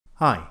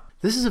Hi,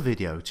 this is a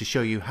video to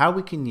show you how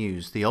we can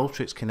use the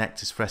Alteryx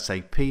Connectors for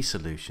SAP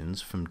solutions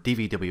from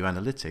DVW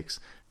Analytics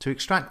to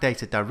extract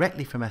data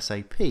directly from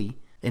SAP,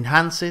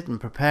 enhance it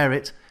and prepare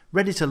it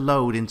ready to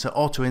load into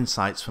Auto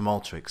Insights from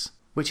Alteryx,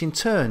 which in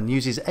turn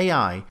uses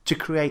AI to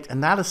create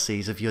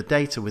analyses of your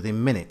data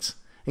within minutes,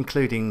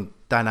 including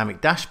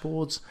dynamic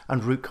dashboards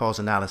and root cause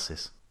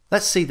analysis.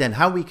 Let's see then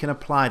how we can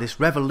apply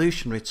this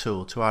revolutionary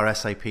tool to our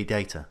SAP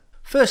data.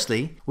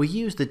 Firstly, we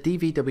use the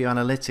DVW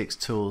Analytics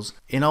tools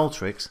in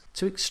Alteryx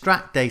to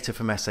extract data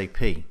from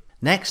SAP.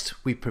 Next,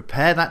 we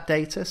prepare that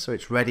data so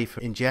it's ready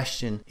for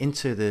ingestion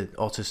into the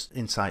Auto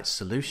Insights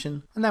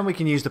solution. And then we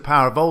can use the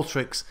power of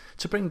Alteryx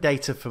to bring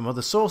data from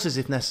other sources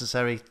if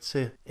necessary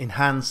to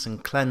enhance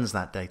and cleanse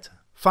that data.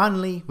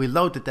 Finally, we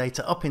load the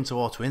data up into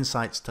Auto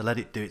Insights to let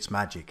it do its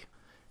magic.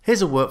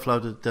 Here's a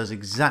workflow that does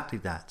exactly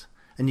that.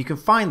 And you can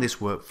find this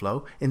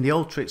workflow in the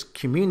Alteryx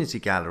community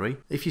gallery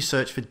if you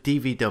search for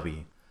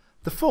DVW.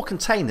 The four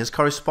containers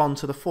correspond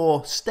to the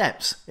four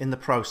steps in the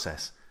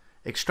process: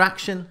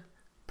 extraction,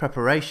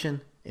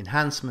 preparation,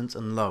 enhancement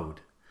and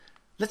load.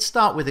 Let's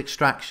start with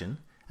extraction,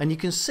 and you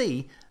can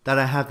see that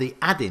I have the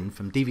add-in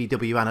from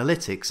DVW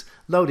Analytics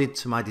loaded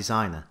to my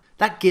designer.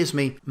 That gives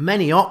me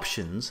many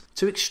options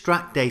to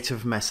extract data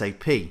from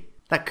SAP.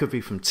 That could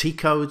be from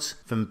T-codes,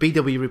 from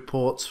BW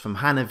reports, from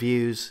HANA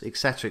views,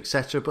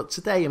 etc., but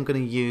today I'm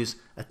going to use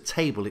a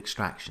table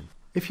extraction.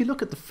 If you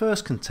look at the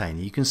first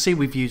container, you can see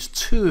we've used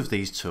two of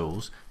these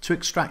tools to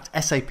extract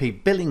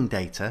SAP billing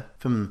data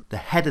from the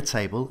header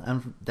table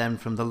and then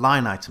from the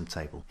line item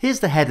table.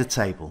 Here's the header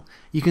table.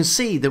 You can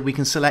see that we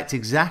can select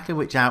exactly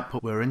which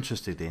output we're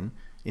interested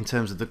in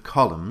terms of the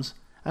columns,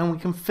 and we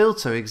can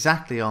filter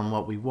exactly on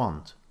what we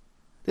want.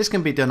 This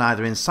can be done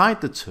either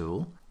inside the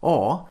tool,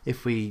 or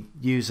if we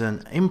use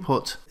an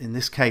input, in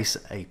this case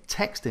a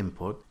text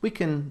input, we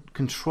can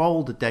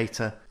control the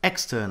data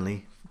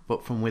externally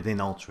but from within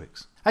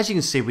Alteryx. As you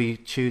can see, we're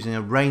choosing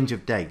a range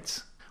of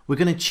dates. We're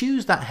going to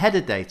choose that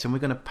header date and we're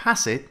going to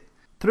pass it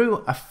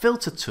through a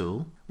filter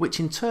tool, which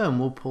in turn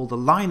will pull the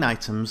line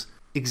items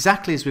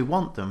exactly as we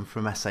want them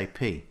from SAP.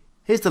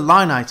 Here's the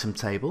line item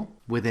table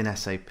within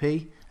SAP.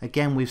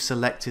 Again, we've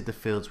selected the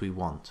fields we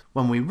want.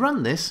 When we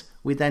run this,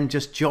 we then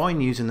just join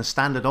using the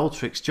standard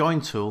Alteryx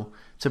join tool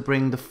to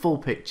bring the full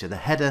picture, the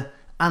header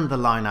and the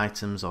line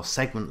items or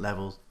segment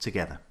level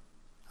together.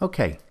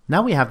 Okay,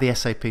 now we have the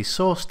SAP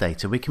source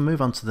data, we can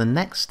move on to the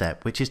next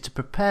step, which is to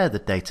prepare the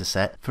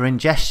dataset for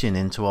ingestion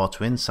into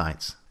Auto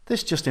Insights.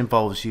 This just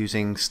involves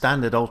using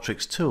standard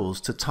Alteryx tools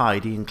to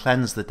tidy and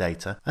cleanse the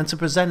data and to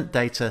present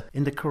data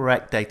in the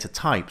correct data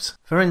types.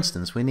 For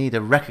instance, we need a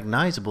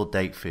recognizable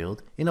date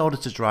field in order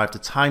to drive the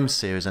time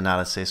series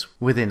analysis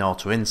within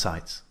Auto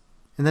Insights.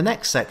 In the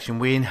next section,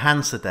 we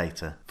enhance the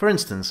data. For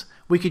instance,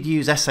 we could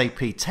use SAP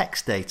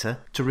text data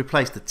to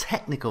replace the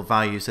technical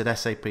values that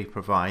SAP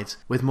provides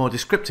with more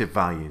descriptive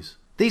values.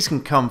 These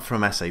can come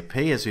from SAP,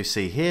 as you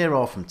see here,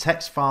 or from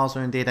text files,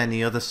 or indeed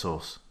any other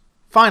source.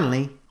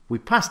 Finally, we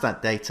pass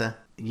that data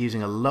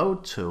using a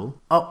load tool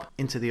up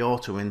into the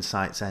Auto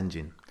Insights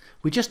engine.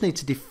 We just need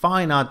to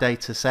define our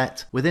data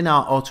set within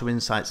our Auto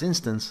Insights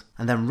instance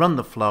and then run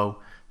the flow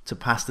to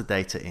pass the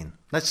data in.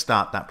 Let's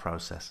start that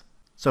process.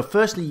 So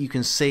firstly, you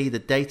can see the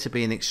data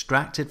being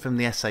extracted from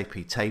the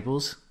SAP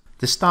tables.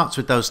 This starts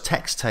with those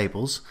text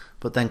tables,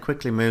 but then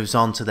quickly moves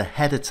on to the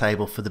header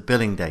table for the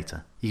billing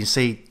data. You can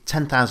see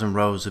 10,000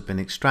 rows have been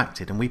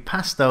extracted, and we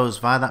pass those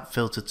via that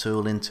filter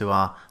tool into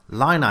our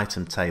line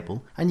item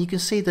table, and you can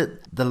see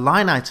that the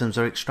line items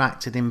are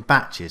extracted in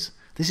batches.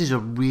 This is a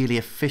really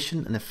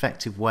efficient and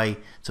effective way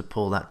to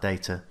pull that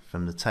data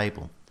from the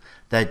table.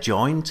 They're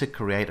joined to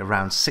create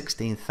around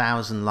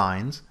 16,000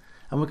 lines,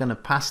 and we're going to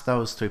pass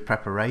those through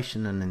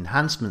preparation and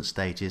enhancement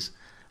stages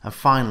and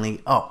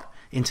finally up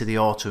into the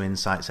Auto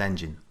Insights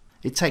engine.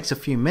 It takes a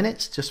few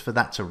minutes just for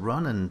that to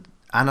run and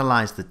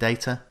analyze the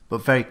data,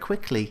 but very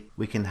quickly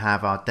we can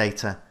have our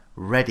data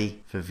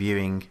ready for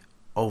viewing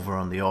over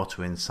on the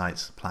Auto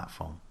Insights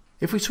platform.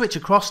 If we switch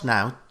across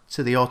now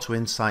to the Auto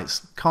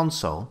Insights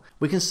console,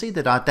 we can see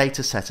that our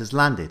data set has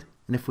landed.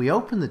 And if we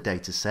open the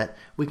data set,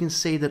 we can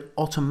see that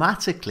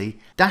automatically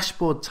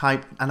dashboard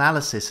type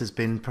analysis has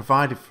been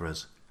provided for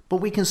us. But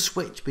we can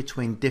switch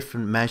between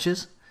different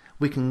measures,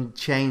 we can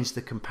change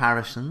the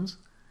comparisons,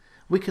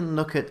 we can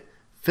look at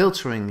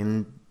filtering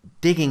and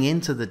digging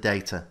into the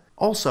data.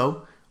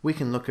 Also, we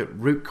can look at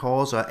root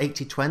cause or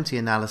 80/20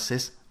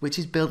 analysis, which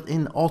is built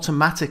in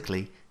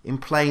automatically in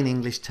plain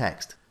English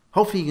text.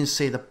 Hopefully you can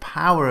see the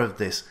power of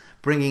this,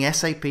 bringing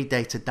SAP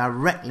data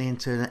directly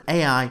into an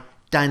AI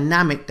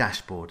dynamic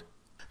dashboard.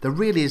 There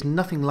really is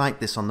nothing like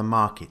this on the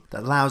market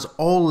that allows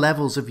all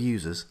levels of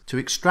users to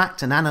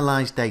extract and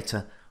analyze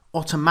data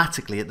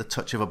automatically at the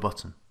touch of a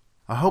button.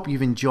 I hope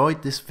you've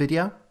enjoyed this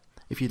video.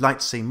 If you'd like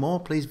to see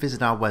more, please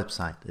visit our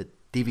website at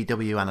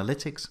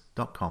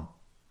dvwanalytics.com.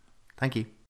 Thank you.